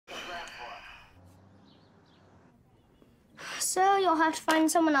you'll have to find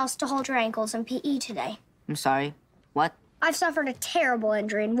someone else to hold your ankles in PE today. I'm sorry. What? I've suffered a terrible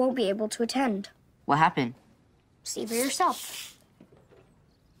injury and won't be able to attend. What happened? See for yourself.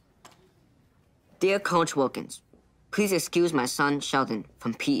 Dear Coach Wilkins, please excuse my son, Sheldon,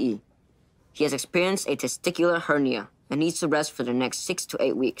 from PE. He has experienced a testicular hernia and needs to rest for the next 6 to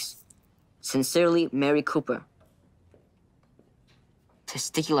 8 weeks. Sincerely, Mary Cooper.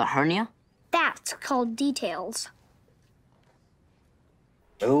 Testicular hernia? That's called details.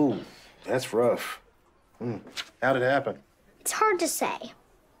 Oh, that's rough. How'd it happen? It's hard to say,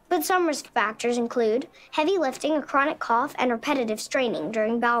 but some risk factors include heavy lifting, a chronic cough, and repetitive straining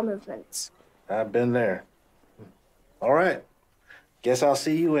during bowel movements. I've been there. All right. Guess I'll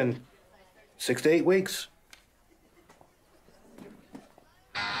see you in 6 to 8 weeks.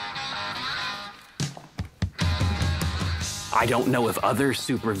 I don't know if other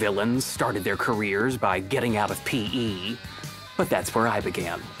supervillains started their careers by getting out of PE, but that's where I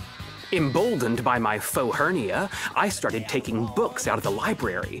began. Emboldened by my faux hernia, I started taking books out of the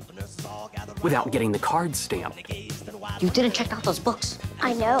library without getting the card stamped. You didn't check out those books.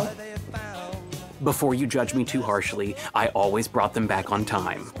 I know. Before you judge me too harshly, I always brought them back on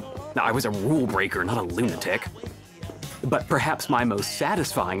time. Now, I was a rule breaker, not a lunatic. But perhaps my most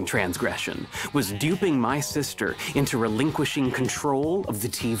satisfying transgression was duping my sister into relinquishing control of the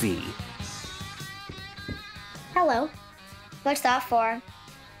TV. Hello. What's that for?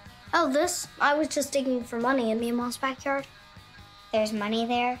 Oh, this? I was just digging for money in Meemaw's backyard. There's money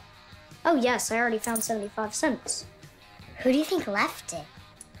there? Oh, yes, I already found 75 cents. Who do you think left it?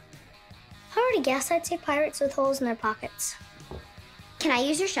 I already guessed I'd say pirates with holes in their pockets. Can I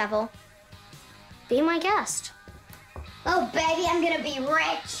use your shovel? Be my guest. Oh, baby, I'm gonna be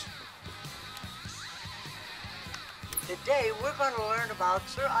rich. Today, we're going to learn about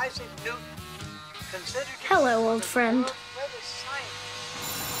Sir Isaac Newton. Considered Hello, old friend.